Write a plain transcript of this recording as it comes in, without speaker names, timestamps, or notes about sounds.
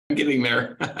getting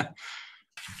there.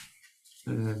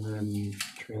 And then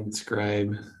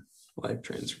transcribe, live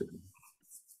transcript.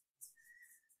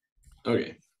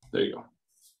 Okay, there you go.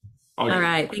 All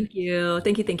right, thank you.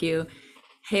 Thank you.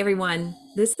 Hey everyone,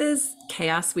 this is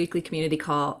CHAOSS Weekly Community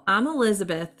Call. I'm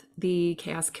Elizabeth, the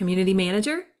CHAOSS Community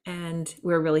Manager, and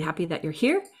we're really happy that you're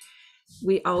here.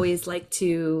 We always like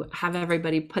to have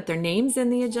everybody put their names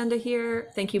in the agenda here.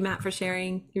 Thank you, Matt, for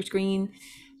sharing your screen.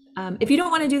 If you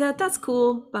don't want to do that, that's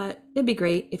cool, but it'd be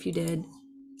great if you did.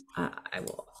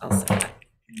 I'll say that.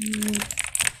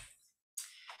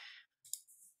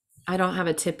 I don't have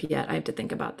a tip yet. I have to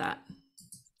think about that.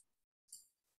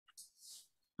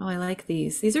 Oh, I like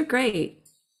these. These are great.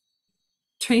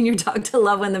 Train your dog to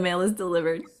love when the mail is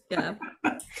delivered. Yeah.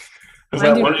 Is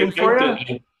that working for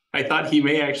you? I thought he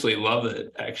may actually love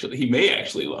it. Actually, he may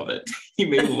actually love it. He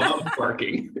may love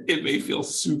barking. It may feel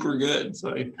super good.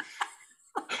 So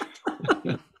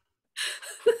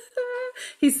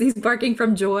he's barking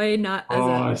from joy, not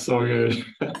as so good.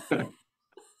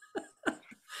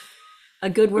 A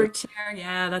good work chair.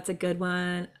 Yeah, that's a good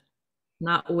one.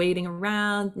 Not waiting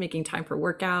around, making time for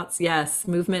workouts. Yes,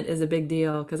 movement is a big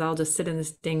deal because I'll just sit in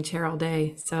this dang chair all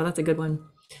day. So that's a good one.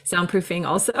 Soundproofing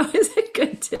also is a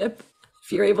good tip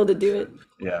if you're able to do it.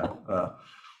 Yeah.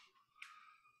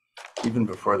 Even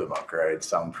before the bunker, I had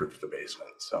soundproofed the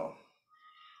basement. So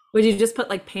would you just put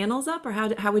like panels up, or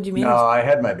how would you manage? No, I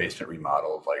had my basement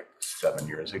remodeled like 7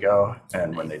 years ago,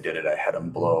 and when they did it, I had them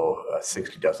blow a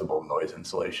 60 decibel noise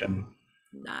insulation.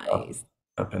 Nice.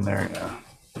 Up in there, yeah.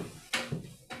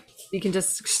 You can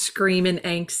just scream in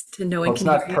angst to no one. Well, it's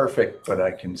not perfect, but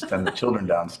I can send the children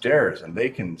downstairs and they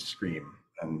can scream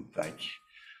and like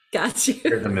got you.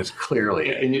 Hear them as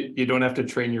clearly. And you don't have to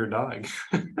train your dog.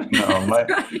 No,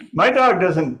 my dog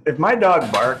doesn't. If my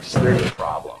dog barks, there's a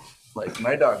problem. Like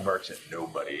my dog barks at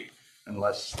nobody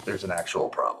unless there's an actual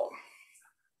problem.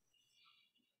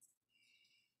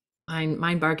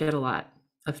 Mine bark at a lot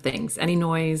of things. Any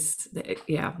noise,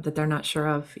 that they're not sure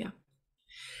of. Yeah.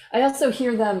 I also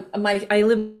hear them. I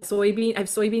live in I have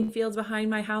soybean fields behind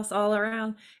my house all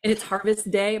around, and it's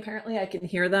harvest day. Apparently, I can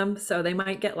hear them, so they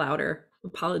might get louder.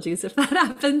 Apologies if that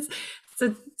happens.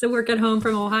 It's a work at home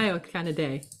from Ohio kind of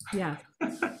day. Yeah,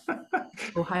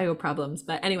 Ohio problems.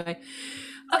 But anyway,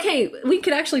 okay, we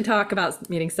could actually talk about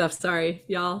meeting stuff. Sorry,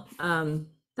 y'all. That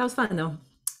was fun though.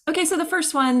 Okay, so the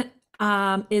first one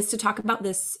is to talk about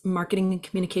this marketing and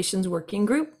communications working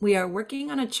group. We are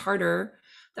working on a charter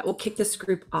that will kick this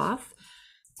group off.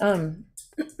 I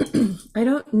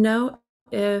don't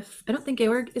think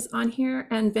Georg is on here,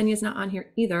 and Venya's not on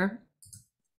here either.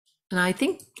 And I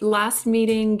think last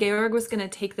meeting, Georg was going to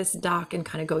take this doc and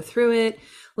kind of go through it,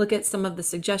 look at some of the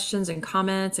suggestions and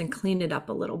comments and clean it up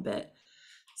a little bit.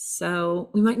 So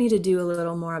we might need to do a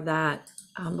little more of that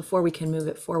before we can move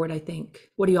it forward, I think.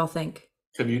 What do you all think?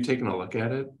 Have you taken a look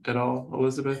at it at all,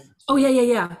 Elizabeth? Oh,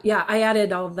 yeah. I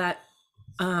added all of that.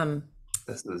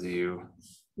 This is you.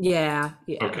 Yeah.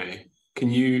 Okay.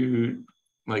 Can you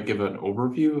give an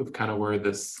overview of kind of where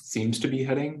this seems to be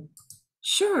heading?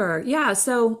 Sure. Yeah.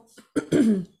 So,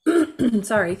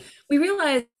 sorry. We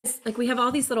realized we have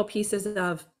all these little pieces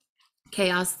of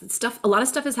CHAOSS stuff. A lot of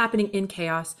stuff is happening in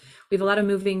CHAOSS. We have a lot of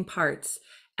moving parts,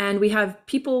 and we have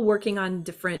people working on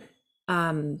different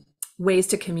ways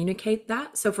to communicate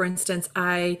that. So for instance,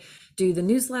 I do the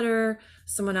newsletter,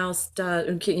 someone else does,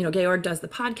 Georg does the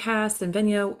podcast, and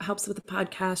Venya helps with the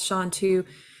podcast, Sean too.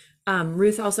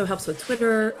 Ruth also helps with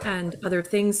Twitter and other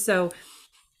things. So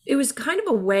it was kind of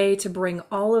a way to bring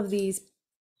all of these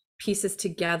pieces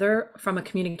together from a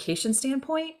communication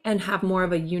standpoint and have more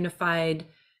of a unified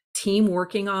team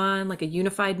working on a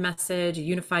unified message, a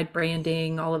unified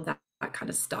branding, all of that kind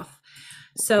of stuff.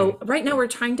 So right now we're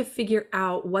trying to figure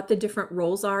out what the different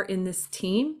roles are in this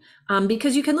team,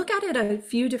 because you can look at it a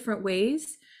few different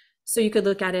ways. So you could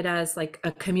look at it as a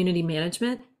community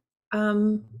management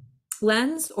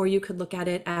lens, or you could look at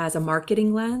it as a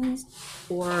marketing lens,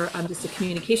 or just a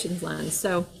communications lens.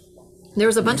 So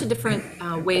there's a bunch of different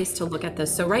ways to look at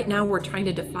this. So right now we're trying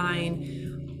to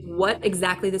define what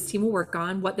exactly this team will work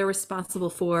on, what they're responsible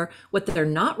for, what they're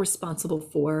not responsible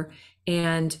for,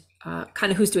 and kind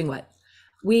of who's doing what.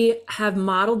 We have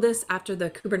modeled this after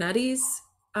the Kubernetes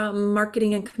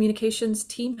marketing and communications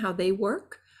team, how they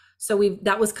work. So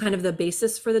that was kind of the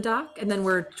basis for the doc, and then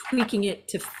we're tweaking it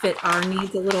to fit our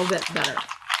needs a little bit better.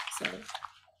 So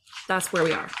that's where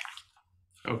we are.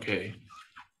 Okay.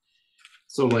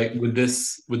 So would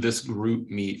this group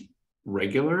meet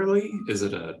regularly? Is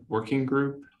it a working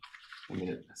group? I mean,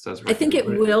 it says. I think it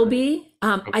will be.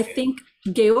 I Okay. think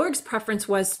Georg's preference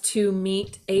was to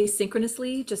meet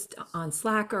asynchronously, just on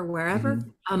Slack or wherever.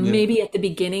 Yeah. Maybe at the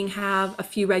beginning have a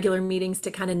few regular meetings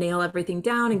to kind of nail everything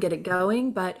down and get it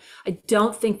going. But I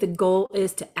don't think the goal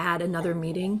is to add another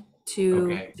meeting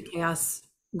to Okay. the CHAOSS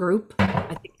group.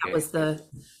 I think that was the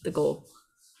goal.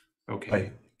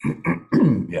 Okay.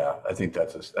 Yeah, I think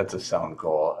that's a sound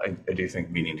goal. I do think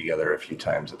meeting together a few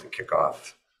times at the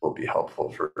kickoff will be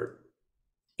helpful for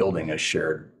building a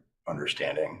shared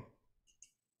understanding.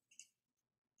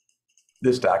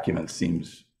 This document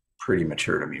seems pretty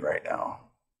mature to me right now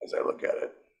as I look at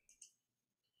it.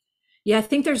 Yeah, I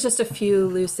think there's just a few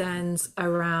loose ends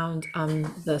around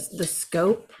the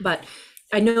scope, but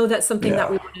I know that's something that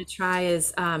we want to try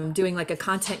is doing like a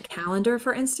content calendar,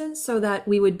 for instance, so that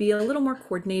we would be a little more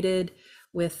coordinated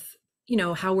with, you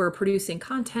know, how we're producing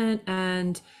content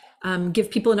and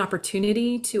give people an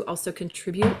opportunity to also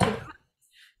contribute to that.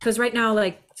 Because right now,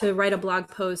 like to write a blog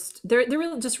post, there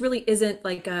really just really isn't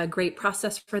like a great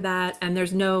process for that, and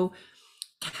there's no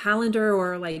calendar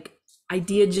or like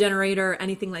idea generator,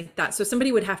 anything like that. So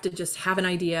somebody would have to just have an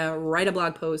idea, write a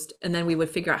blog post, and then we would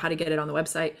figure out how to get it on the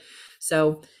website.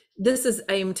 So this is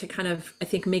aimed to kind of, I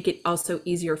think, make it also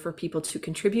easier for people to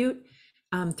contribute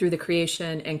through the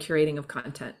creation and curating of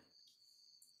content.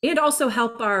 And also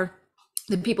help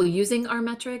the people using our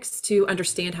metrics to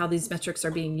understand how these metrics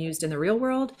are being used in the real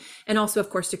world. And also, of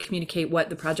course, to communicate what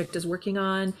the project is working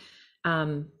on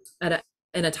in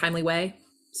a timely way.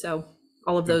 So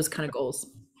all of those kind of goals.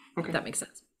 Okay. If that makes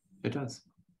sense. It does.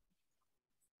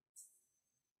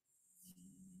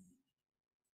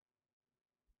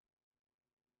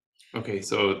 Okay,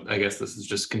 so I guess this is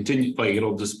just continue, like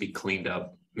it'll just be cleaned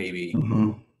up, maybe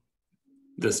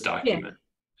this document,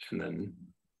 and then,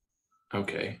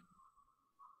 okay.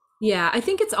 Yeah, I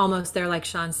think it's almost there, like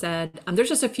Sean said. There's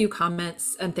just a few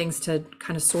comments and things to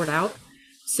kind of sort out.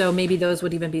 So maybe those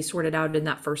would even be sorted out in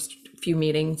that first few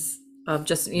meetings of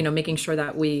just, you know, making sure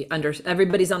that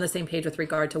everybody's on the same page with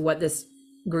regard to what this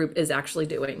group is actually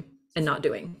doing and not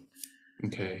doing.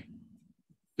 Okay.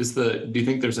 Do you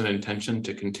think there's an intention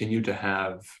to continue to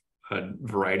have a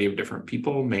variety of different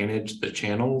people manage the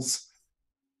channels?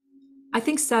 I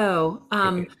think so.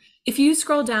 Okay. If you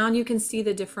scroll down, you can see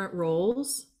the different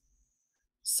roles.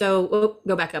 So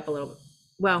go back up a little bit.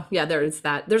 Well, yeah, there's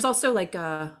that. There's also like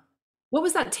what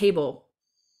was that table?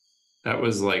 That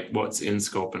was like what's in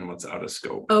scope and what's out of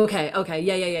scope. Okay.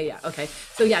 Yeah. Okay.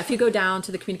 So yeah, if you go down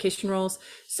to the communication roles,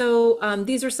 so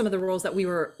these are some of the roles that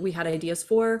we had ideas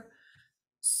for.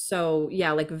 So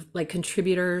yeah, like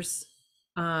contributors,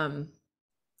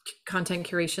 content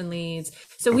curation leads.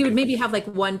 So we would maybe have like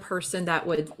one person that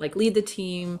would like lead the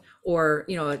team, or,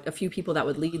 you know, a few people that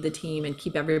would lead the team and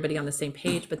keep everybody on the same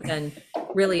page, but then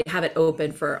really have it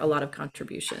open for a lot of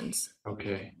contributions.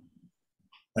 Okay.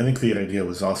 I think the idea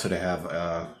was also to have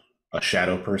a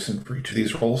shadow person for each of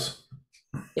these roles.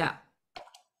 Yeah.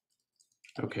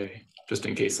 Okay. Just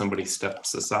in case somebody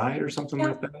steps aside or something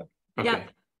like that. Okay. Yeah.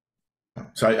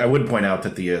 So I would point out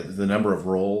that the number of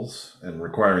roles and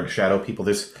requiring shadow people,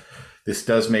 this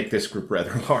does make this group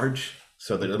rather large,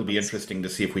 so that it'll be interesting to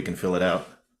see if we can fill it out.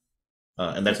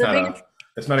 And that's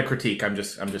not a critique. I'm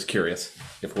just curious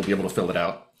if we'll be able to fill it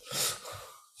out.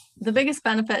 The biggest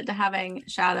benefit to having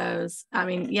shadows, I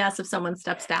mean, yes, if someone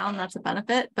steps down, that's a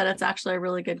benefit, but it's actually a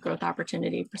really good growth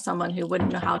opportunity for someone who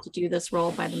wouldn't know how to do this role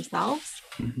by themselves,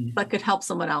 but could help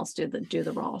someone else do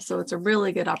the role. So it's a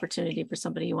really good opportunity for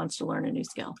somebody who wants to learn a new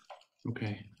skill.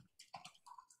 Okay.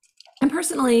 And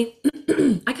personally,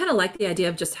 I kind of like the idea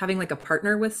of just having like a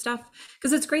partner with stuff,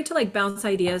 because it's great to like bounce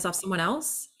ideas off someone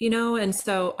else, you know? And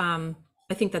so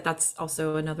I think that that's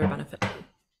also another benefit.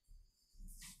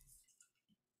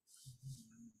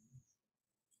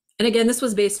 And again, this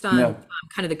was based on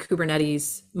kind of the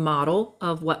Kubernetes model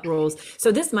of what roles.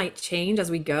 So this might change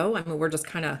as we go. I mean, we're just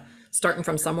kind of starting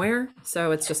from somewhere. So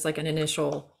it's just like an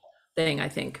initial thing, I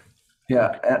think.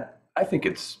 Yeah, and I think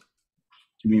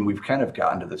we've kind of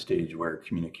gotten to the stage where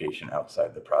communication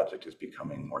outside the project is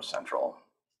becoming more central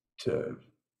to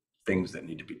things that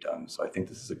need to be done. So I think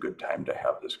this is a good time to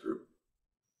have this group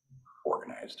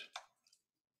organized.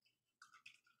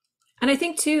 And I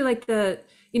think too, like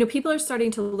people are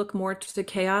starting to look more to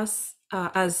CHAOSS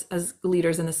as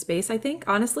leaders in the space. I think,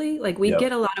 honestly, like we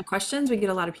get a lot of questions. We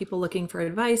get a lot of people looking for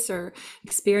advice or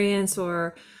experience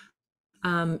or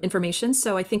information.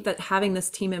 So I think that having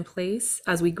this team in place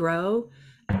as we grow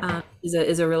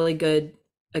is a really good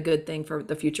thing for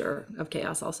the future of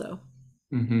CHAOSS also.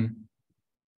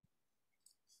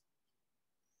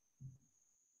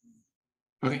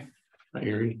 Okay, I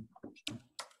agree.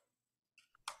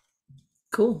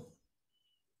 Cool.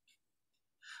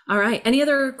 All right. Any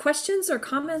other questions or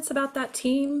comments about that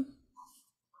team?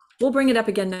 We'll bring it up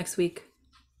again next week,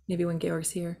 maybe when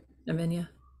Georg's here, Lavinia.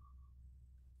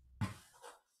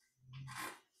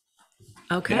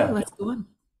 Okay, Yeah. let's go on.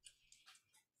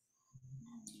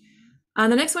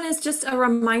 The next one is just a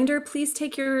reminder, please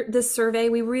take this survey.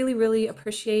 We really, really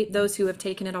appreciate those who have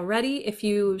taken it already. If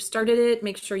you started it,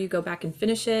 make sure you go back and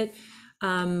finish it.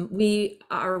 We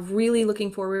are really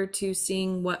looking forward to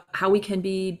seeing how we can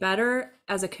be better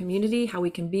as a community, how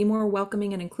we can be more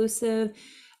welcoming and inclusive.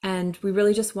 And we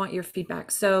really just want your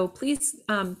feedback. So please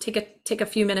take a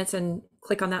few minutes and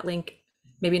click on that link.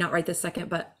 Maybe not right this second,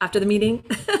 but after the meeting.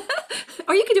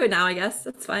 Or you can do it now, I guess.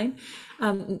 That's fine.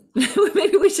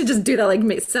 Maybe we should just do that,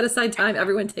 like set aside time,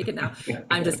 everyone take it now.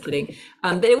 I'm just kidding.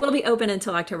 But it will be open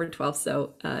until October 12th.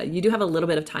 So you do have a little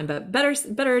bit of time, but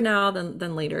better now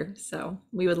than later. So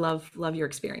we would love your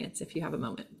experience if you have a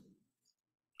moment.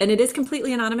 And it is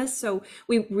completely anonymous. So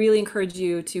we really encourage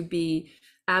you to be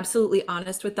absolutely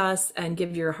honest with us and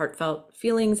give your heartfelt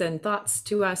feelings and thoughts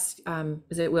to us,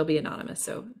 because it will be anonymous.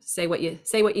 So say what you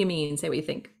mean, say what you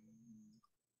think.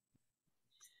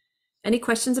 Any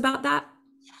questions about that?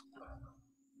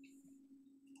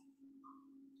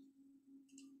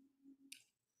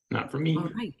 Not for me. All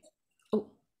right.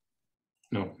 Oh.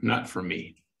 No, not for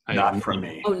me. Not for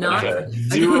me. Oh, not. I have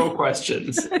zero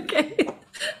questions. Okay. I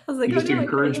was like, You just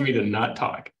encourage me to not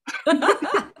talk.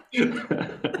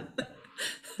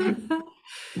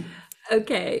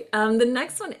 Okay. The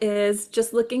next one is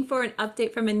just looking for an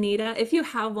update from Anita. If you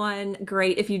have one,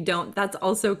 great. If you don't, that's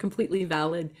also completely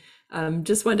valid.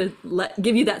 Just wanted to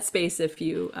give you that space if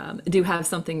you do have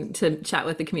something to chat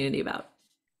with the community about.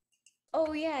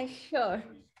 Oh yeah, sure.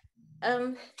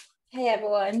 Hey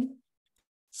everyone.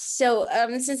 So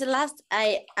since the last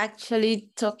I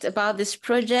actually talked about this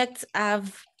project,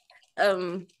 I've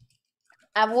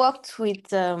worked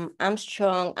with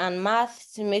Armstrong and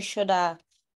Math to make sure that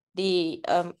the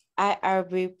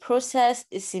IRB process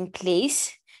is in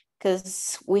place,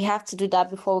 because we have to do that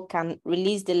before we can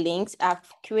release the links.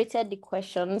 I've curated the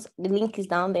questions. The link is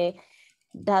down there.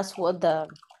 That's what the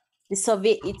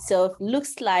survey itself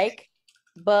looks like.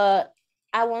 But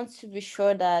I want to be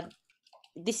sure that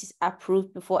this is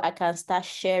approved before I can start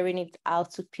sharing it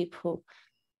out to people.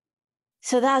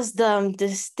 So that's the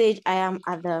stage I am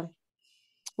at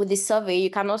with the survey. You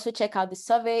can also check out the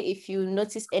survey. If you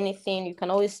notice anything, you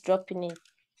can always drop in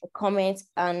a comment.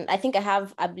 And I think I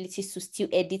have abilities to still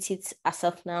edit it as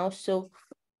of now. So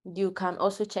you can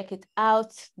also check it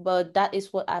out. But that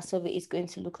is what our survey is going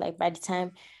to look like by the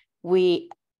time we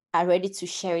are ready to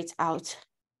share it out.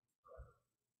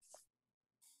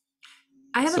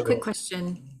 I have a quick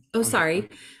question. Oh, sorry.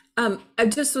 I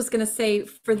just was going to say,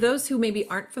 for those who maybe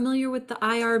aren't familiar with the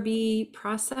IRB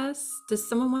process, does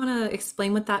someone want to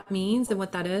explain what that means and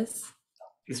what that is?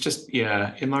 It's just,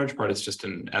 yeah, in large part, it's just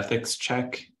an ethics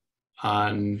check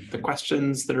on the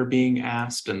questions that are being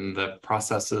asked and the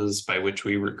processes by which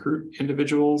we recruit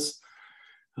individuals.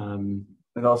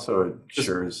 It also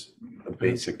ensures a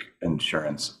basic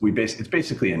insurance. It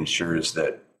basically ensures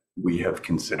that we have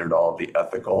considered all of the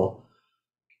ethical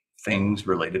things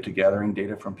related to gathering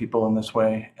data from people in this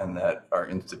way, and that our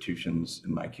institutions,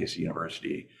 in my case,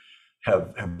 university,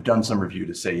 have done some review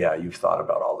to say, yeah, you've thought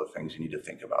about all the things you need to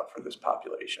think about for this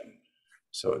population.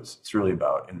 So it's really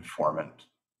about informant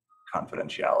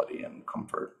confidentiality and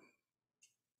comfort.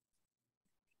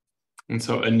 And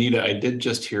so, Anita, I did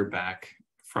just hear back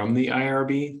from the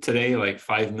IRB today, like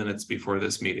 5 minutes before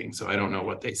this meeting. So I don't know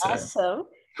what they said. Awesome.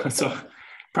 So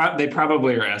they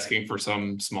probably are asking for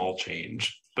some small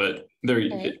change, but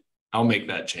I'll make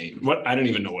that change. I don't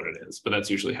even know what it is, but that's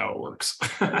usually how it works.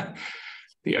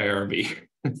 The IRB.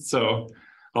 So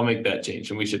I'll make that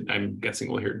change, and I'm guessing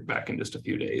we'll hear back in just a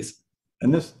few days.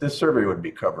 And this survey would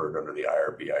be covered under the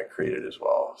IRB I created as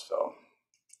well. So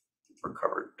we're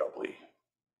covered doubly.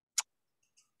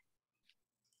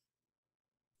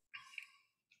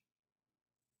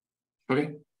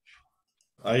 Okay.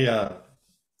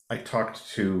 I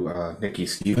talked to Nikki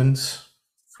Stevens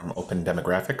from Open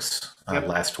Demographics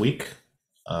last week,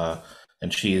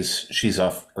 and she's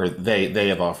off, or they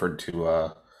have offered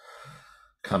to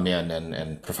come in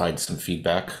and provide some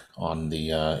feedback on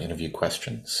the interview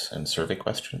questions and survey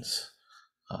questions.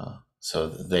 So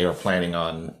they are planning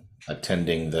on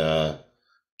attending the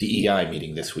DEI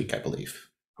meeting this week, I believe.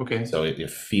 Okay. So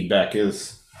if feedback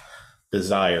is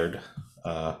desired,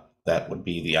 that would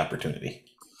be the opportunity.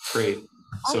 Great.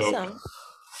 Awesome. So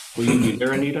will you be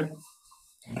there, Anita?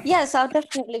 Yes, I'll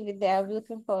definitely be there. I'm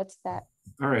looking forward to that.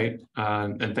 All right.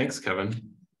 And thanks, Kevin.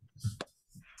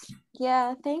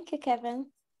 Yeah, thank you, Kevin.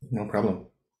 No problem.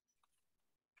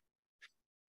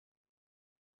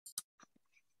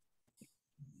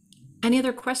 Any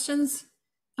other questions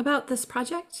about this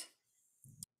project?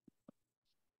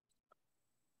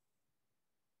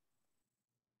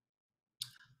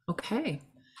 Okay,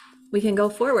 we can go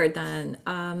forward then.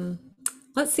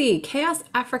 Let's see, Chaos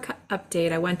Africa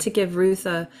update. I want to give Ruth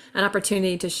an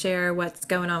opportunity to share what's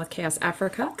going on with Chaos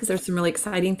Africa because there's some really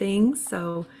exciting things.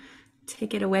 So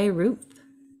take it away, Ruth.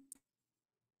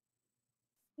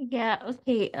 Yeah,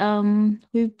 okay.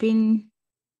 We've been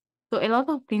so a lot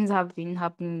of things have been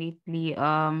happening lately.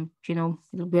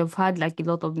 We've had like a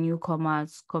lot of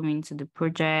newcomers coming to the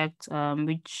project,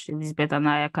 which Elizabeth and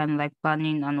I are kind of like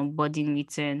planning an onboarding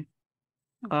meeting,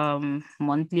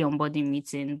 monthly onboarding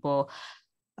meeting. But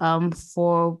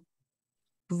for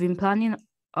we've been planning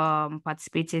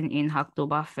participating in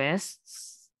Hacktoberfest,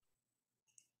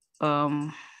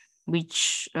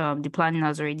 which the planning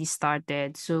has already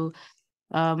started. So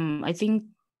I think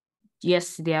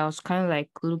yesterday I was kind of like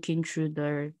looking through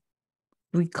the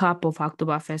recap of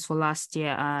Hacktoberfest for last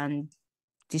year, and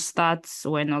the stats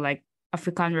were not like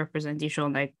African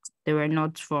representation, like they were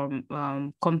not from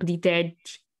completed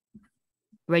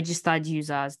registered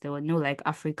users. There were no like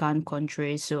African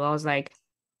countries. So I was like,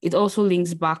 it also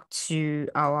links back to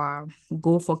our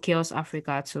goal for CHAOSS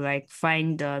Africa to like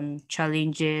find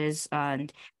challenges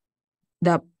and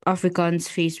that Africans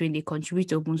face when they contribute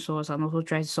to open source and also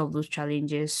try to solve those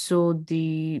challenges. So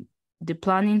the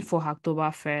planning for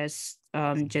Hacktoberfest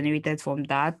generated from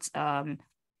that.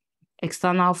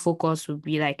 External focus would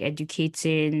be like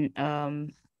educating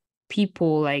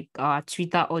people like our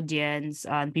Twitter audience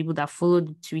and people that follow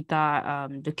the Twitter,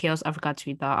 the CHAOSS Africa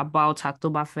Twitter about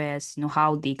Hacktoberfest,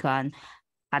 how they can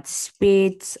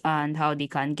participate and how they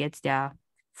can get their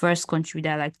first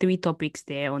contributor, like 3 topics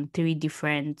there on 3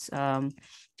 different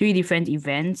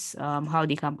events, how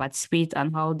they can participate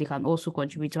and how they can also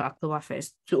contribute to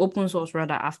Hacktoberfest, to open source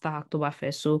rather after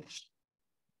Hacktoberfest. So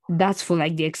that's for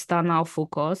like the external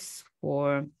focus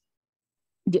for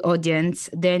the audience.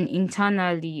 Then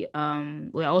internally,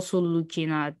 we're also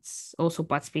looking at also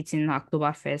participating in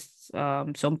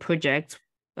Hacktoberfest, some projects,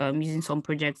 using some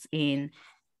projects in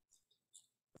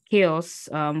CHAOSS,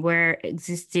 where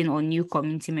existing or new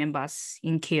community members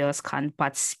in CHAOSS can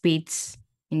participate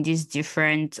in these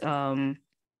different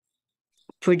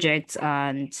projects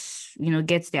and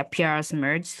get their PRs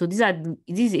merged. So this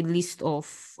is a list of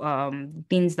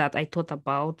things that I thought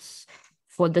about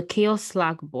for the CHAOSS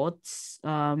Slack bots.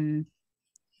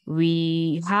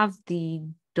 We have the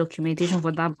documentation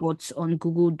for that bot on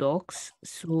Google Docs.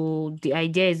 So the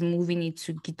idea is moving it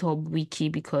to GitHub Wiki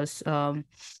because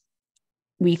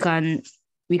we can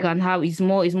have it's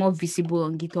more visible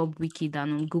on GitHub Wiki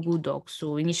than on Google Docs.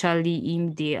 So initially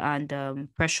Imde and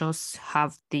Precious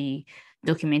have the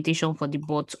documentation for the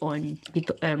bot on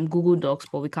Google Docs,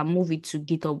 but we can move it to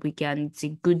GitHub Wiki, and it's a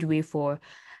good way for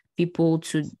people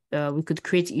to we could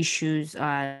create issues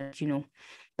and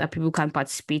that people can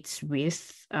participate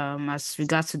with as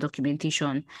regards to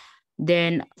documentation.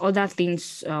 Then other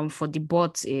things for the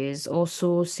bot is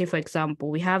also, say for example,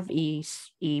 we have a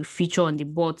feature on the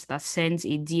bot that sends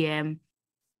a DM,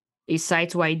 a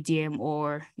site-wide DM,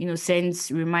 or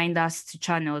sends reminders to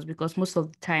channels, because most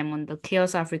of the time on the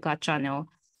CHAOSS Africa channel,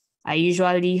 I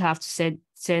usually have to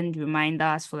send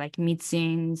reminders for like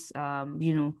meetings,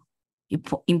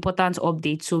 important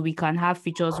updates. So we can have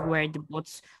features where the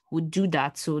bots would do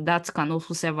that. So that can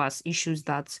also serve as issues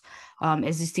that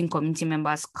existing community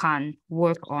members can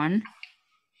work on.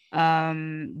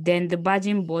 Then the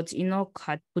badging bot, Enoch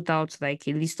had put out like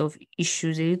a list of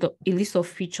issues, a list of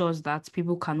features that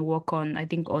people can work on, I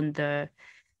think on the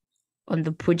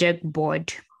project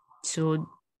board. So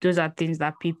those are things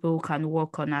that people can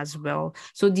work on as well.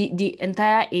 So the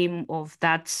entire aim of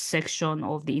that section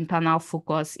of the internal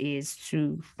focus is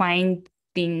to find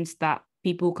things that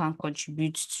people can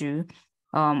contribute to,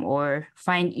 or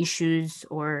find issues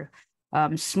or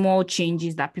small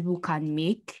changes that people can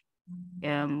make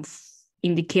in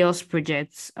the CHAOSS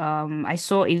projects. I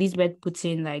saw Elizabeth put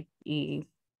in like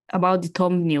about the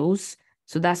thumbnails.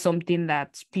 So that's something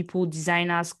that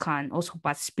designers can also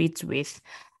participate with.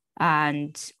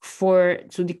 And so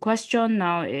the question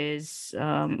now is,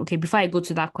 okay, before I go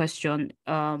to that question,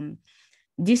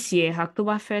 this year,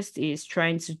 Hacktoberfest is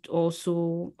trying to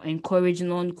also encourage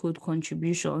non-code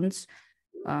contributions,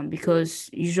 because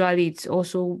usually it's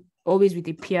also always with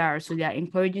a PR, so they are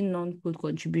encouraging non-code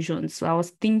contributions. So I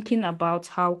was thinking about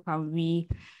how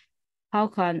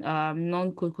can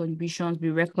non-code contributions be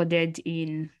recorded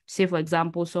in, say, for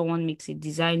example, someone makes a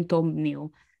design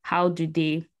thumbnail. How do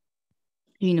they,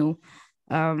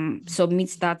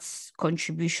 submit that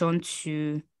contribution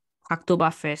to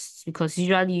Hacktoberfest? Because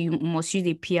usually you must use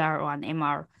a PR or an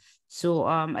MR. So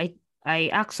I I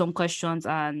asked some questions,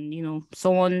 and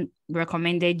someone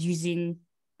recommended using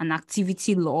an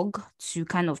activity log to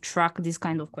kind of track these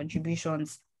kind of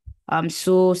contributions.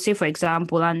 So say for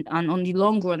example, and on the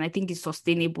long run, I think it's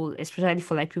sustainable, especially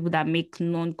for like people that make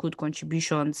non-code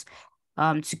contributions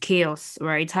to CHAOSS,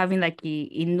 right? Having like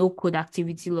a no-code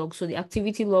activity log. So the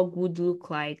activity log would look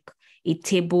like a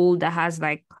table that has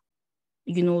like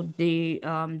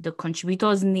the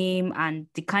contributor's name and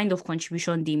the kind of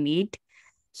contribution they made.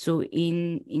 So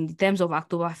in terms of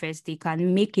Oktoberfest, they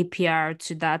can make a PR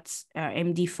to that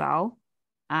MD file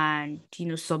and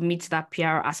submit that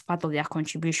PR as part of their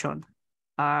contribution.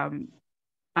 And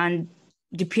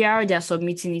the PR they're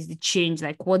submitting is the change,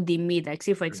 like what they made. Like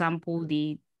say for example,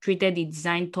 they created a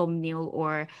design thumbnail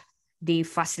or they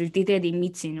facilitated a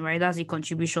meeting, right? That's a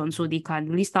contribution. So they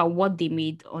can list out what they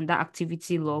made on that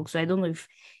activity log. So I don't know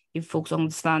if folks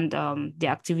understand the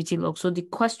activity log. So the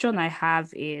question I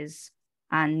have is,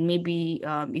 and maybe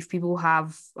if people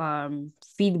have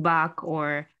feedback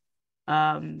or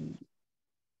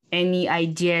any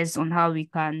ideas on how we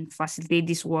can facilitate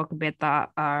this work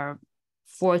better,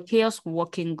 for CHAOSS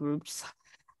working groups,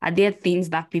 are there things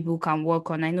that people can work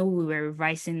on? I know we were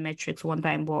revising metrics one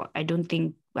time, but I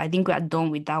think we are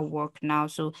done with that work now.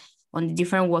 So on the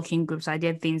different working groups, are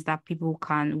there things that people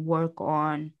can work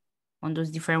on those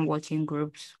different working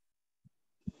groups?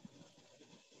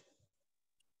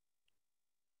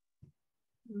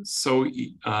 So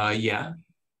yeah,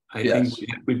 I think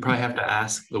we'd probably have to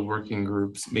ask the working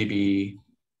groups maybe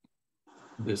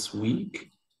this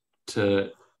week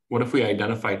to, what if we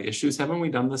identified issues? Haven't we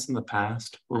done this in the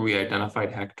past where we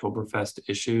identified Hacktoberfest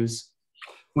issues?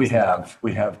 We have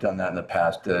done that in the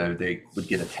past. They would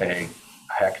get a tag,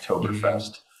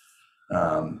 Hacktoberfest,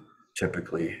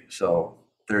 typically. So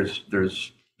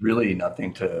there's really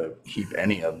nothing to keep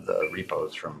any of the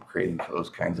repos from creating those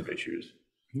kinds of issues.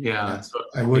 Yeah. So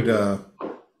I would. Go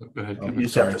ahead. You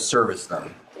just have to service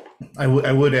them. I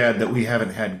would add that we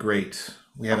haven't had great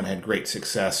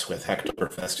success with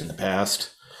Hacktoberfest in the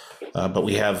past, but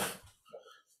we have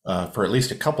for at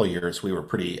least a couple of years. We were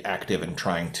pretty active in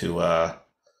trying to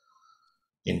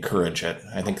encourage it.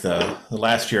 I think the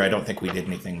last year, I don't think we did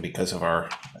anything because of I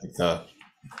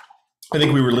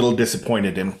think we were a little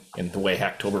disappointed in the way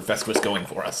Hacktoberfest was going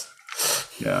for us.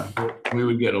 Yeah, we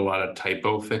would get a lot of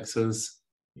typo fixes.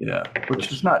 Yeah,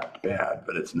 which is not bad,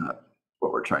 but it's not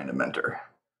what we're trying to mentor.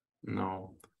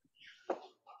 No.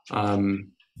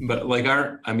 But like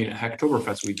at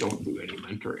Hacktoberfest, we don't do any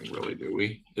mentoring really, do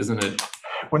we? Isn't it?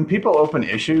 When people open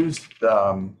issues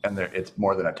and it's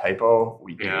more than a typo,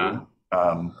 we do. Yeah.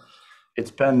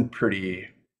 It's been pretty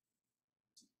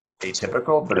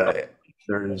atypical, but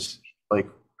there's like,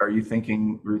 are you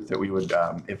thinking, Ruth, that we would,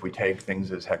 if we tag things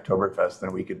as Hacktoberfest,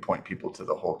 then we could point people to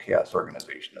the whole CHAOSS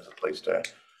organization as a place to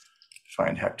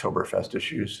find Hacktoberfest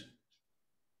issues?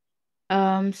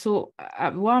 So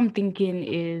what I'm thinking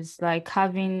is like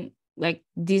having like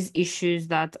these issues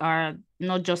that are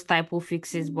not just typo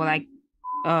fixes, but like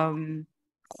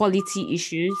quality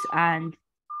issues, and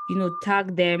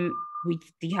tag them with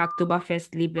the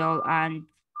Hacktoberfest label, and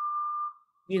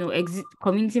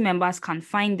community members can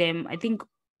find them. I think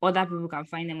other people can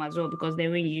find them as well, because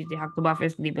then when you use the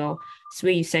Hacktoberfest label, it's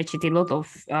where you search it, a lot of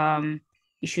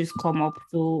issues come up.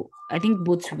 So I think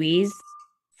both ways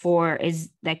for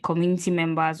like community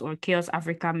members or CHAOSS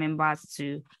Africa members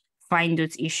to find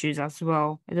those issues as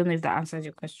well. I don't know if that answers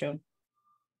your question.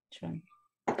 Sure.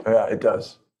 Yeah, it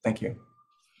does. Thank you.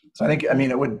 So I think,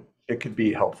 it could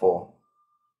be helpful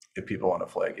if people want to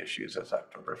flag issues as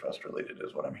Hacktoberfest related,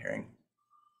 is what I'm hearing.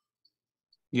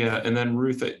 Yeah, and then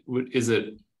Ruth, would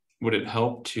it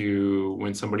help to,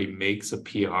 when somebody makes a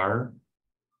PR,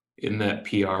 in that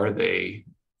PR they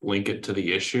link it to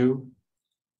the issue?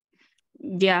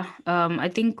 Yeah, I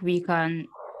think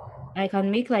I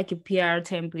can make like a PR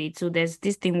template. So there's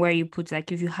this thing where you put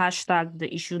like, if you hashtag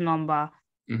the issue number,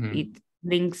 it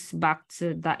links back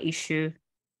to that issue.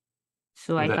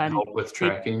 So Would I that can help with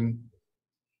tracking?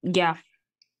 Yeah.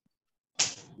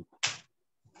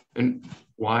 And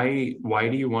why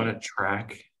do you want to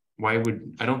track?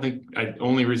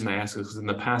 Only reason I ask is because in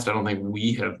the past, I don't think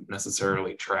we have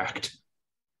necessarily tracked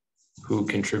who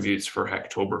contributes for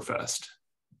Hacktoberfest.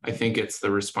 I think it's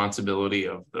the responsibility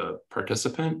of the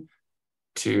participant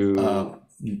to...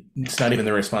 It's not even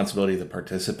the responsibility of the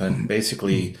participant.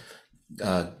 Basically,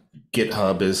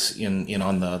 GitHub is in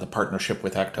on the partnership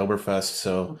with Hacktoberfest.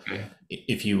 So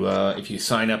if you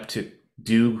sign up to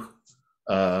do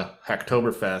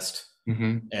Hacktoberfest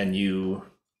and you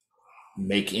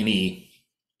make any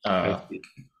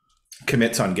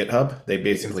commits on GitHub. They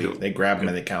basically So, they grab them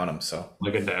and they count them. So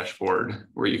like a dashboard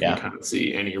where you can Yeah. kind of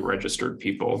see any registered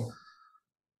people.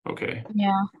 Okay.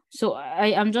 Yeah. So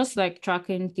I'm just like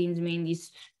tracking things mainly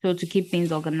so to keep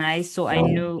things organized. So I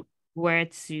know where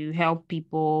to help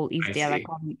people if I they're like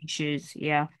see. having issues.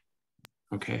 Yeah.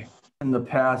 Okay. In the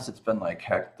past, it's been like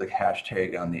the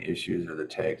hashtag on the issues or the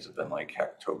tags have been like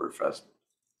Hacktoberfest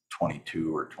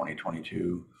 22 or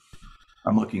 2022.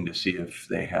 I'm looking to see if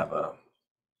they have a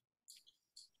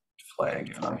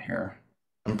flag on here.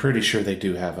 I'm pretty sure they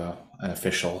do have an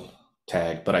official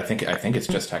tag, but I think it's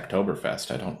just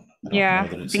Hacktoberfest. I don't Yeah, know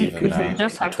that it's I think even it's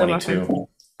just a 22.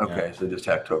 Okay, so just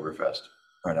Hacktoberfest.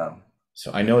 Right on.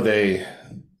 So I know they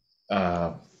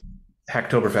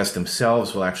Hacktoberfest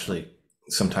themselves will actually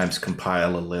sometimes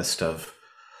compile a list of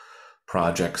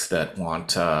projects that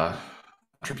want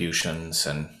contributions,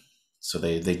 and so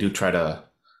they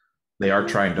are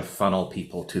trying to funnel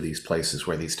people to these places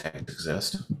where these tags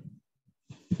exist.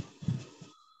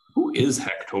 Who is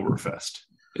Hacktoberfest?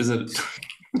 Is it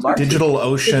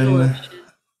DigitalOcean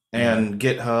and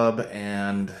GitHub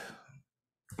and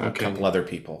a okay? couple other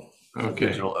people. Okay.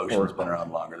 DigitalOcean's been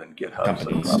around longer than GitHub,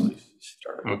 Companies. so probably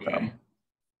started with Okay. them.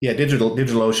 Yeah,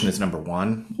 DigitalOcean is number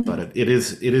one, but it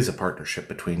is a partnership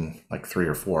between like 3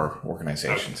 or 4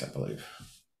 organizations, I believe.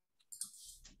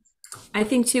 I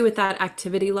think too with that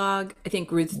activity log, I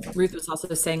think Ruth was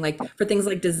also saying like for things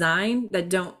like design that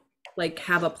don't like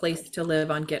have a place to live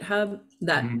on GitHub,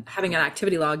 that having an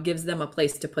activity log gives them a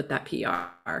place to put that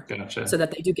PR. Gotcha. So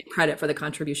that they do get credit for the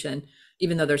contribution,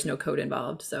 even though there's no code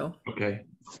involved. So Okay.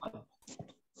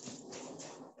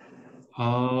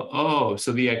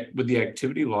 So would the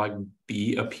activity log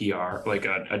be a PR, like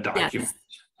a document? yes.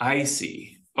 I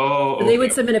see. Oh, So they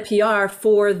would submit a PR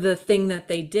for the thing that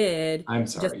they did. I'm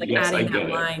sorry. Just like Yes, I adding get that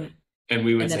it. line. And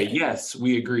we would And say, then- yes,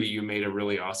 we agree. You made a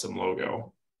really awesome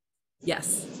logo.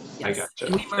 Yes. I Yes. gotcha.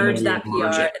 And we And then merge we that would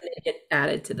merge PR it. and then get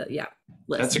added to the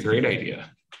list. That's a great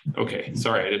idea. Okay.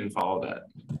 Sorry, I didn't follow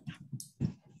that.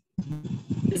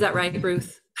 Is that right,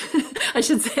 Ruth? I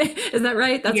should say, is that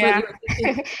right? That's Yeah. what you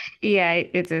were thinking? Yeah,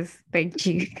 it is. Thank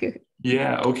you.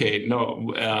 Yeah. Okay.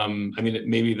 No. I mean,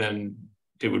 maybe then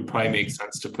it would probably make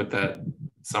sense to put that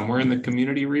somewhere in the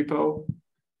community repo.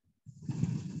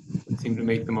 It seemed to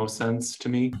make the most sense to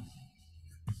me.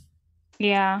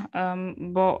 Yeah.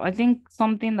 But I think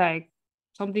something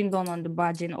done on the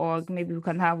badging org, maybe we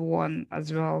can have one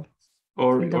as well.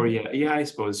 Or yeah, I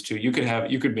suppose too. You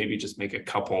could maybe just make a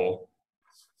couple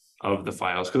of the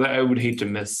files, because I would hate to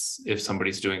miss if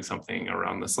somebody's doing something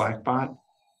around the Slack bot.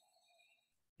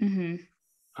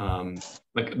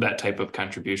 Like that type of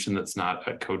contribution that's not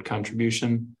a code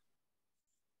contribution.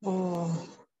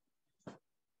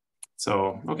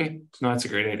 So okay, no, that's a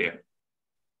great idea.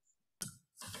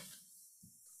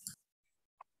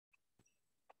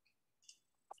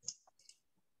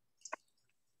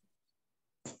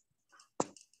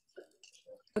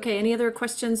 Okay, any other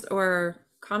questions or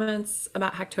comments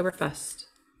about Hacktoberfest?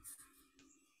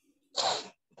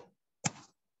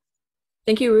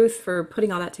 Thank you, Ruth, for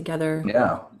putting all that together.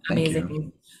 Yeah, thank you.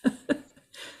 Amazing.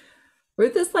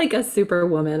 Ruth is like a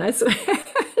superwoman, I swear.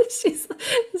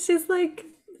 she's like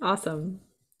awesome.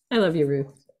 I love you, Ruth.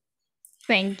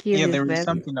 Thank you. Yeah, there is Elizabeth.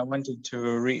 something I wanted to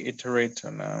reiterate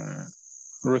on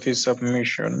Ruth's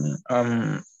submission.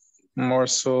 More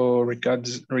so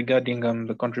regarding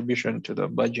the contribution to the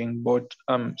badging board.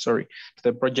 To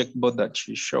the project board that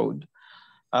she showed.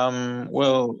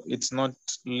 Well, it's not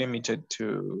limited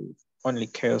to only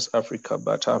CHAOSS Africa,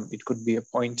 but it could be a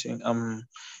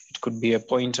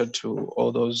pointer to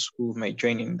all those who may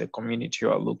join in the community who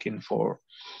are looking for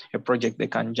a project they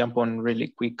can jump on really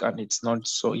quick, and it's not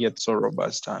so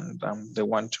robust, and they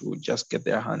want to just get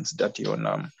their hands dirty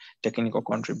on technical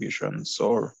contributions.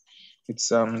 So it's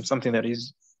something that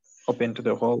is open to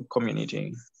the whole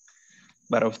community.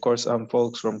 But of course,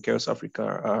 folks from CHAOSS Africa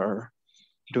are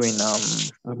doing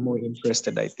are more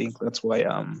interested. I think that's why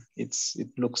it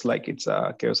looks like it's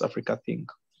a CHAOSS Africa thing,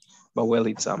 but well,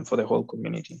 it's for the whole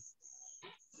community.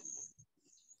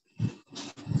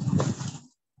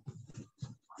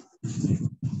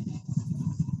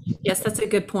 Yes, that's a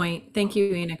good point. Thank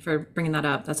you, Enoch, for bringing that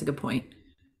up. That's a good point.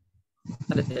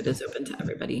 That it is open to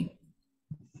everybody.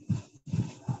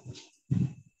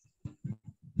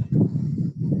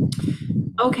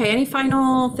 Okay, any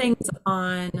final things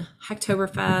on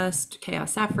Hacktoberfest,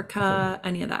 CHAOSS Africa,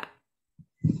 any of that?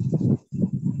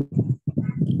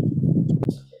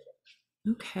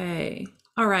 Okay,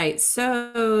 all right.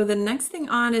 So the next thing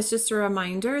on is just a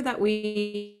reminder that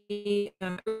we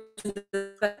on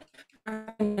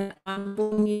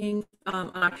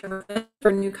October 5th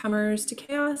for newcomers to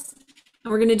CHAOSS.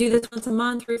 And we're going to do this once a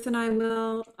month. Ruth and I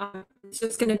will. It's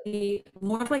just going to be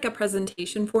more of like a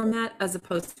presentation format as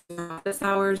opposed to office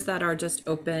hours that are just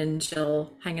open,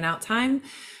 chill, hanging out time.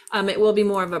 It will be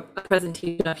more of a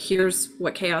presentation of here's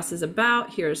what CHAOSS is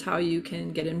about. Here's how you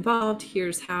can get involved.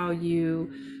 Here's how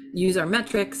you use our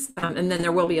metrics. And then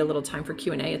there will be a little time for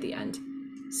Q&A at the end.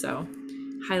 So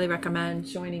highly recommend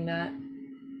joining that.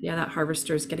 Yeah, that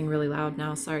harvester is getting really loud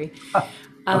now. Sorry.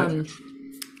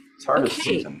 It's harvest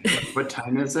season. What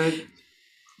time is it?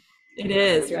 It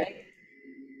is, right?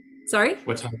 Sorry?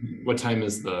 What time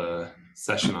is the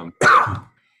session on?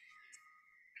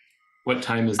 What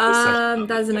time is the session?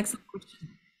 That is an excellent question.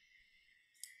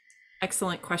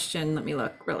 Excellent question. Let me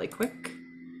look really quick.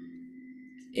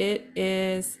 It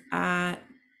is at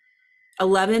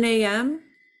 11 a.m.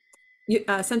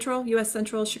 Central, US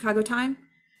Central, Chicago time.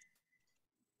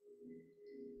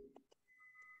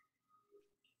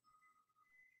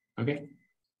 Okay.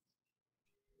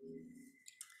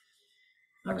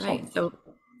 All right. So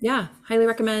yeah, highly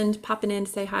recommend popping in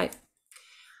to say hi.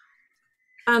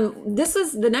 This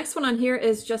is the next one on here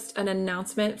is just an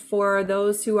announcement for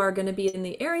those who are going to be in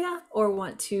the area or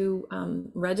want to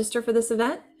register for this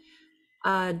event.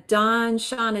 Don,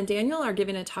 Sean, and Daniel are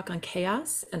giving a talk on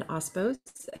CHAOSS and OSPOs,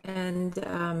 and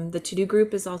the to-do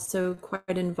group is also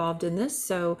quite involved in this.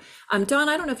 So Don,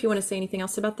 I don't know if you want to say anything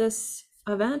else about this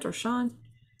event, or Sean.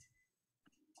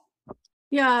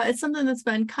 Yeah, it's something that's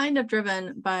been kind of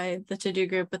driven by the to-do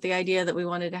group, but the idea that we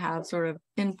wanted to have sort of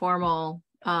informal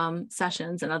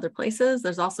sessions in other places.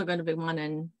 There's also going to be one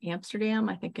in Amsterdam,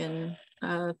 I think in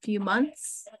a few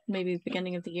months, maybe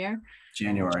beginning of the year.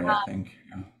 January, I think.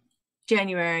 Yeah.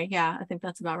 January, yeah, I think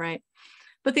that's about right.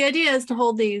 But the idea is to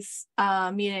hold these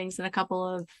meetings in a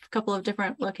couple of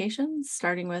different locations,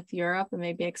 starting with Europe and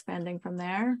maybe expanding from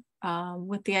there,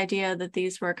 with the idea that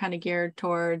these were kind of geared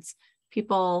towards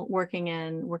people working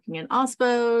in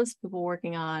OSPOs, people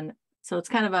working on, so it's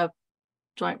kind of a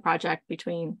joint project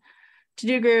between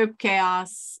To-Do Group,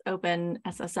 CHAOSS, Open,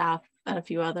 SSF, and a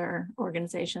few other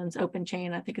organizations. Open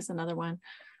Chain, I think, is another one.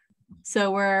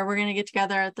 So we're going to get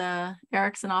together at the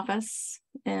Ericsson office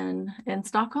in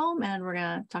Stockholm, and we're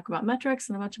going to talk about metrics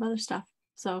and a bunch of other stuff.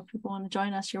 So if people want to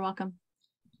join us, you're welcome.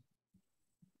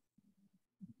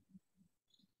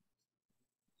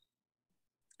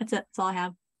 That's it. That's all I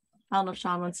have. I don't know if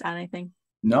Sean wants to add anything.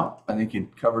 No, I think you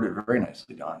covered it very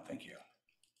nicely, Don. Thank you.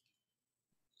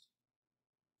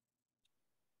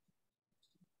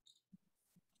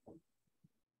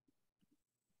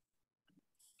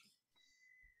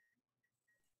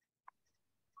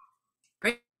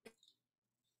 Great.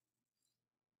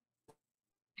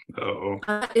 Oh.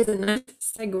 That is a nice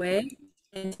segue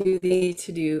into the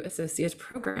To-Do Associates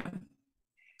program.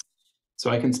 So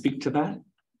I can speak to that.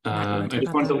 I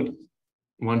just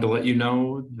wanted to let you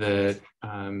know that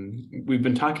we've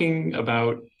been talking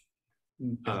about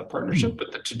partnership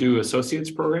with the To-Do Associates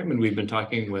program, and we've been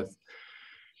talking with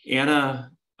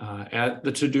Anna at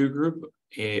the To-Do group,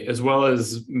 as well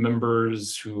as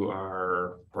members who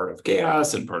are part of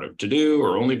CHAOSS and part of To-Do,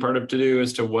 or only part of To-Do,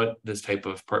 as to what this type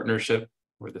of partnership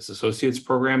or this associates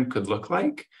program could look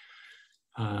like.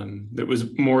 It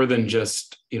was more than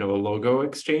just, a logo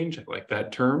exchange, I like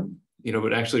that term,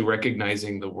 but actually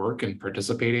recognizing the work and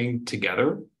participating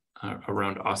together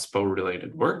around OSPO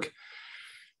related work.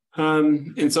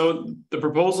 And so the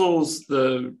proposals,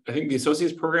 I think the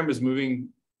associates program is moving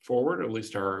forward, or at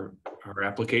least our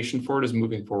application for it is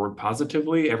moving forward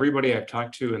positively. Everybody I've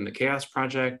talked to in the CHAOSS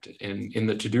project and in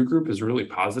the To-Do group is really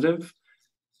positive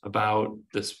about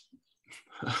this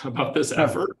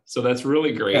effort. So that's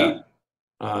really great.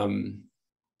 Yeah.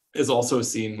 Is also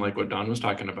seen, like what Don was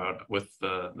talking about with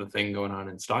the thing going on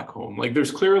in Stockholm. Like there's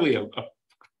clearly a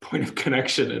point of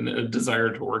connection and a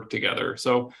desire to work together.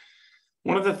 So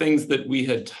one of the things that we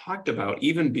had talked about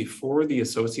even before the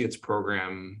associates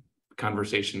program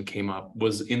conversation came up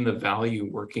was in the value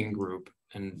working group.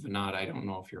 And Vinod, I don't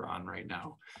know if you're on right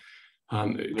now.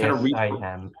 Yes, I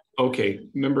am. Okay,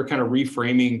 remember kind of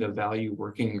reframing the value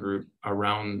working group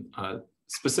around,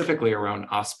 specifically around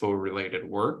OSPO related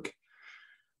work,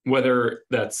 whether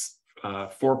that's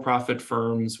for-profit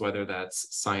firms, whether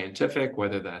that's scientific,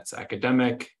 whether that's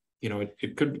academic,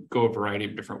 it could go a variety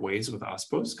of different ways with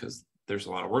OSPOs because there's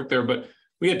a lot of work there, but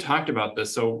we had talked about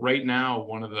this. So right now,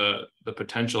 one of the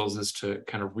potentials is to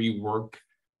kind of rework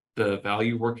the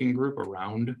value working group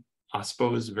around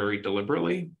OSPOs very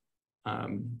deliberately.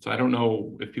 So I don't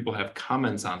know if people have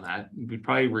comments on that. We'd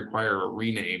probably require a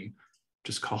rename,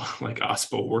 just call it like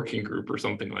OSPO working group or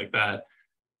something like that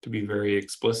to be very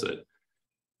explicit.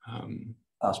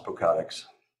 Ospocotics.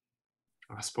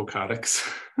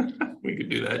 Ospocotics. We could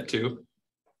do that too.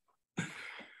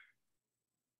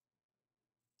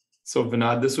 So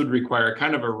Vinod, this would require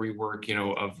kind of a rework,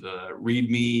 of the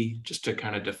README, just to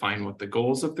kind of define what the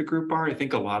goals of the group are. I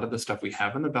think a lot of the stuff we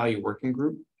have in the value working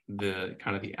group, the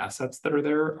kind of the assets that are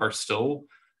there are still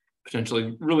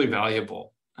potentially really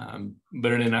valuable.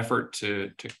 But in an effort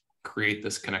to create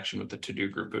this connection with the to-do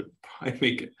group, it might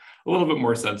make it a little bit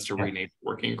more sense to rename the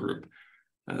working group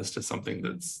as to something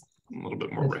that's a little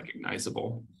bit more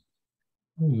recognizable.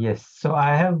 Yes. So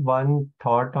I have one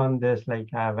thought on this. Like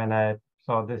when I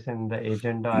saw this in the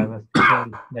agenda, I was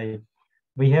thinking like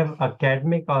we have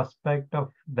academic aspect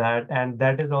of that, and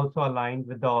that is also aligned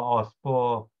with the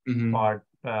OSPO part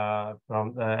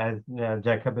from as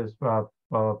Jacob is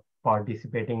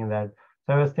participating in that.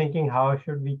 So I was thinking, how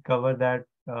should we cover that?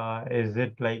 Is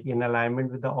it like in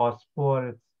alignment with the OSPO, or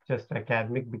it's just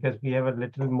academic? Because we have a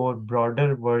little more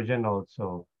broader version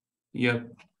also. Yep.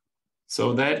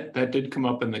 So that did come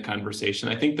up in the conversation.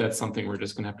 I think that's something we're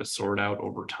just going to have to sort out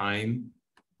over time.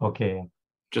 Okay.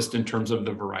 Just in terms of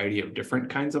the variety of different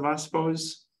kinds of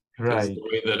OSPOs. Right. The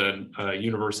way that a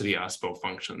university OSPO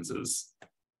functions is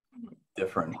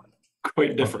different.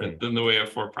 Quite different than the way a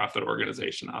for-profit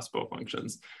organization OSPO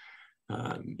functions.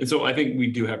 And so I think we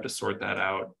do have to sort that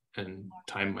out, and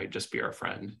time might just be our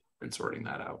friend in sorting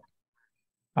that out.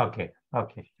 Okay.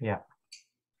 Yeah.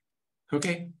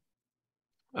 Okay.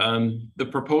 The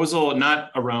proposal,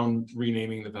 not around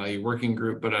renaming the value working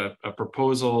group, but a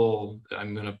proposal,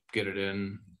 I'm going to get it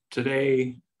in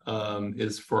today,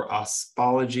 is for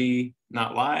OSPology,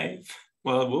 not live.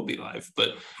 Well, it will be live, but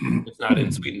it's not in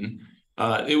Sweden.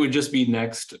 It would just be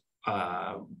next,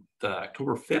 the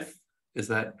October 5th. Is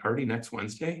that already next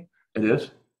Wednesday? It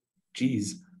is.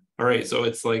 Geez. All right. So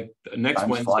it's like next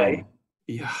Wednesday. Flying.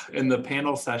 Yeah. And the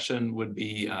panel session would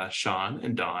be Sean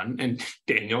and Dawn and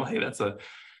Daniel. Hey, that's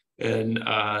and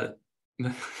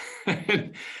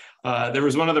there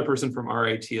was one other person from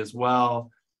RIT as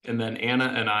well. And then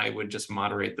Anna and I would just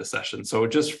moderate the session. So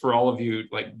just for all of you,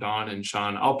 like Dawn and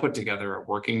Sean, I'll put together a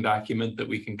working document that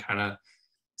we can kind of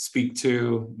speak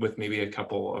to with maybe a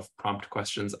couple of prompt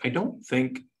questions.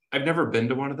 I've never been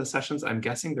to one of the sessions. I'm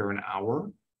guessing they're an hour.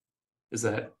 Is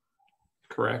that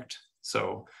correct?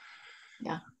 So,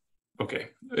 yeah. Okay.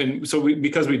 And so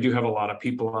because we do have a lot of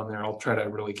people on there, I'll try to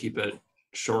really keep it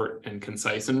short and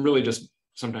concise, and really just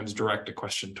sometimes direct a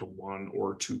question to one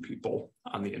or two people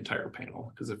on the entire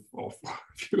panel. Because if all four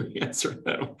of you answer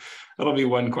that'll be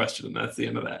one question, and that's the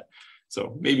end of that.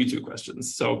 So maybe two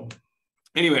questions. So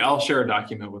anyway, I'll share a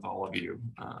document with all of you.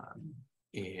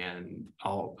 And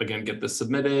I'll again get this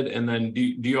submitted. And then do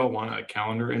you all want a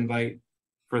calendar invite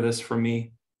for this from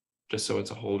me, just so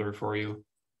it's a holder for you?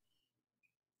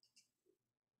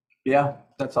 Yeah,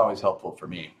 that's always helpful for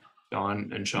me.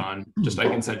 Dawn and Sean, just I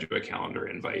can send you a calendar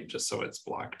invite just so it's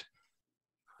blocked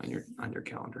on your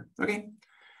calendar. Okay.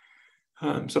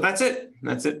 So that's it.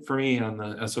 That's it for me on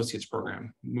the associates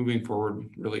program. Moving forward,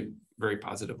 really very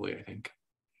positively, I think.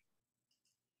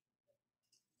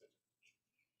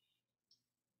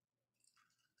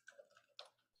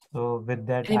 So with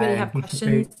that, Anybody have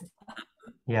questions?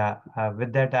 Yeah,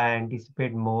 with that, I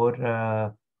anticipate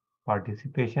more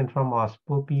participation from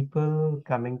OSPO people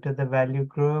coming to the value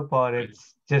group, or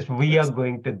it's just we are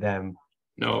going to them?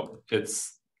 No,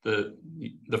 it's the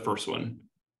first one.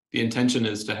 The intention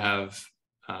is to have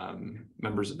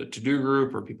members of the to-do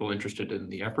group or people interested in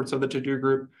the efforts of the to-do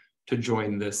group to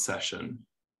join this session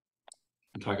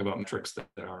and talk about metrics that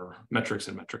are metrics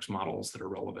and metrics models that are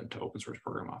relevant to open source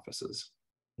program offices.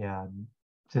 Yeah,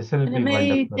 this will And be it may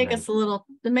wonderful. take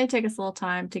us a little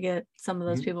time to get some of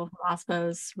those people from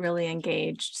OSPOs really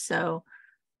engaged. So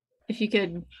if you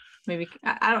could maybe,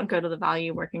 I don't go to the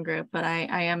value working group, but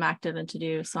I am active in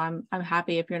to-do. So I'm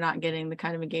happy if you're not getting the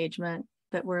kind of engagement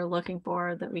that we're looking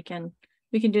for, that we can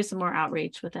do some more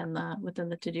outreach within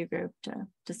the to-do group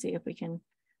to see if we can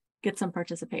get some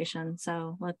participation.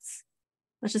 So let's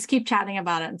just keep chatting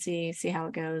about it and see how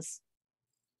it goes.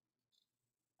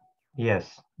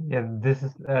 Yes, yeah, this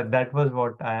is that was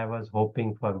what I was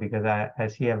hoping for, because I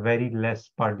see a very less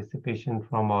participation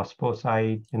from OSPO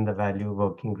side in the value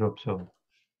working group. So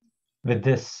with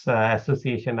this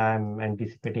association, I'm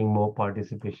anticipating more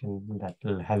participation that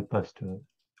will help us to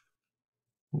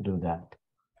do that.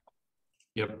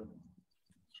 Yep.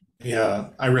 Yeah,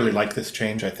 I really like this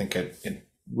change. I think it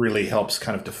really helps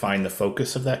kind of define the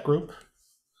focus of that group.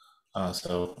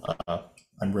 So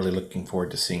I'm really looking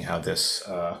forward to seeing how this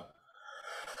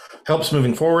helps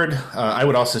moving forward. I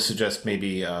would also suggest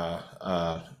maybe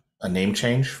a name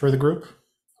change for the group.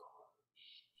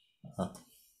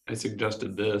 I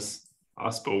suggested this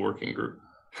OSPO working group.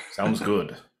 Sounds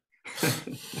good.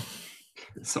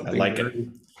 I like it.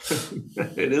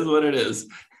 It is what it is.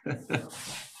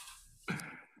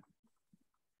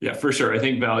 Yeah, for sure. I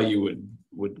think value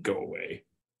would go away.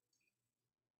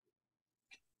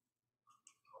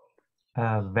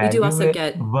 We do also will,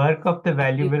 get work of the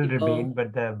value will people. remain,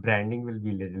 but the branding will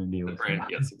be little new. The brand,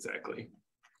 yes, exactly.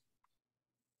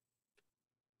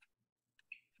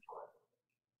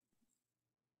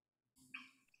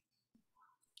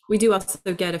 We do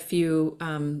also get a few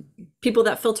people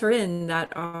that filter in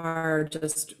that are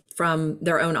just from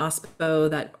their own OSPO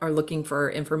that are looking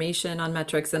for information on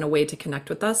metrics and a way to connect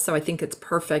with us. So I think it's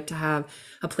perfect to have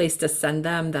a place to send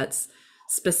them that's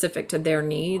specific to their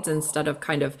needs instead of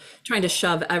kind of trying to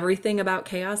shove everything about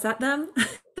CHAOSS at them.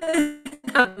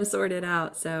 Have them sort it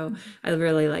out. So I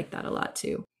really like that a lot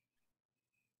too.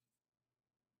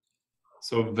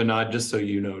 So Vinod, just so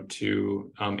you know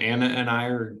too, Anna and I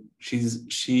are,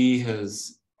 she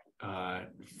has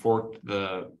forked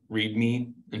the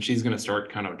README and she's going to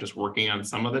start kind of just working on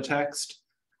some of the text.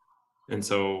 And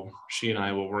so she and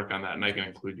I will work on that, and I can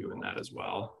include you in that as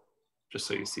well, just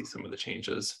so you see some of the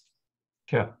changes.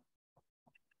 Sure.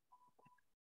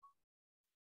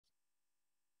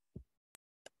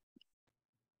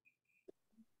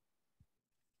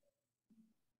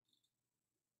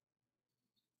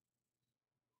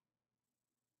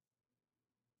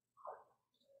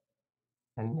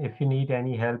 And if you need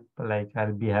any help, like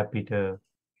I'll be happy to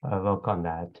work on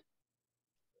that.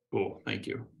 Cool, thank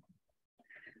you.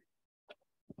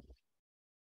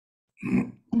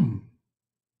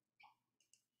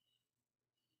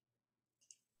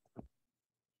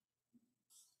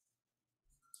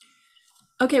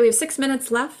 Okay, we have 6 minutes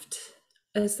left.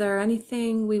 Is there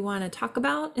anything we want to talk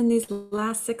about in these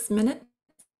last 6 minutes?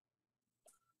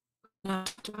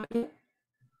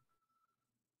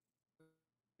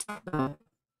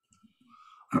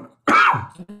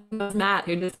 Matt,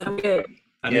 you're just so good.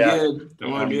 I'm Yeah, good.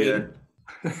 I'm good.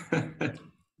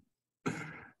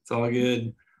 It's all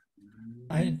good.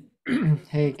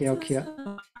 Hey, Georg here.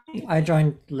 I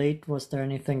joined late. Was there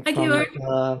anything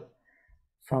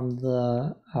from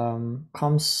the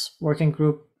comms working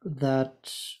group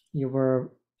that you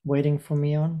were waiting for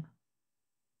me on?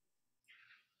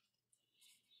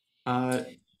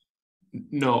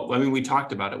 No, I mean, we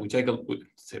talked about it. We took a look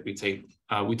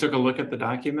at the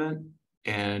document,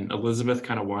 and Elizabeth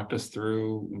kind of walked us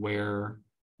through where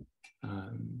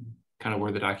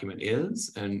the document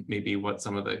is and maybe what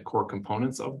some of the core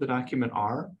components of the document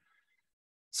are.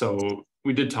 So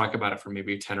we did talk about it for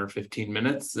maybe 10 or 15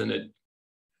 minutes, and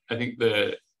I think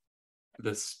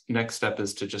this next step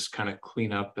is to just kind of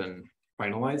clean up and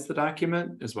finalize the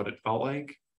document is what it felt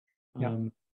like. Yeah.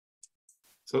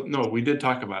 So no, we did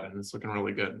talk about it, and it's looking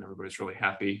really good, and everybody's really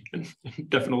happy and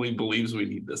definitely believes we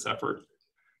need this effort.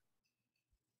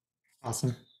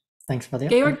 Awesome. Thanks for the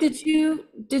Georg, did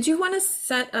you want to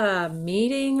set a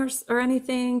meeting or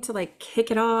anything to like kick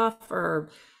it off, or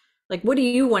like what do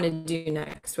you want to do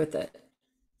next with it?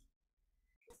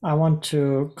 I want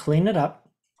to clean it up.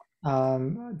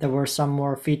 There were some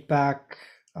more feedback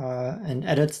and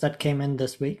edits that came in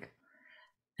this week,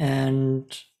 and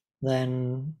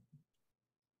then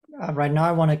right now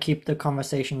I want to keep the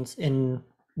conversations in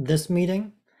this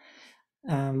meeting.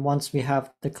 Once we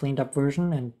have the cleaned up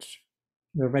version and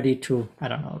we're ready to, I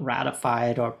don't know, ratify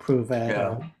it or approve it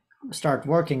or start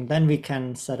working, then we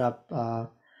can set up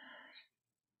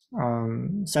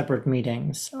separate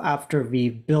meetings after we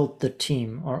build the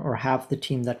team or have the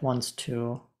team that wants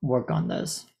to work on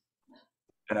this.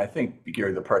 And I think,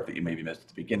 Gary, the part that you maybe missed at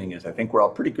the beginning is I think we're all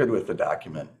pretty good with the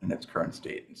document in its current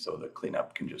state. And so the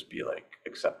cleanup can just be like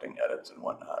accepting edits and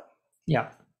whatnot. Yeah.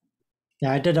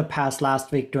 Yeah, I did a pass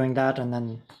last week doing that, and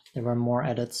then there were more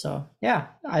edits. So yeah,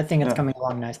 I think it's coming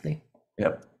along nicely.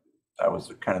 Yep. That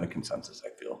was kind of the consensus, I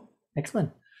feel.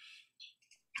 Excellent.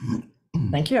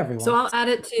 Thank you, everyone. So I'll add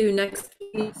it to next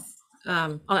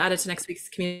week's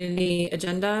community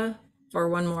agenda for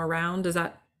one more round. Does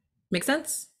that make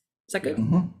sense? Is that good?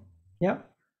 Mm-hmm. Yeah.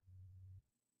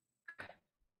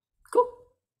 Cool.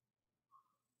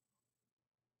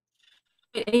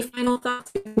 Any final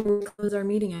thoughts before we close our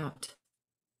meeting out?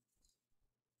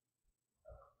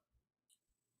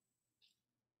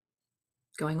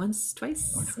 Going once,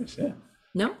 twice? Yeah.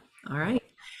 No? All right.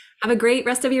 Have a great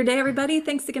rest of your day, everybody.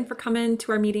 Thanks again for coming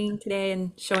to our meeting today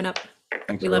and showing up.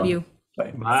 Thanks, we love you.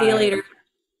 Bye. See you later.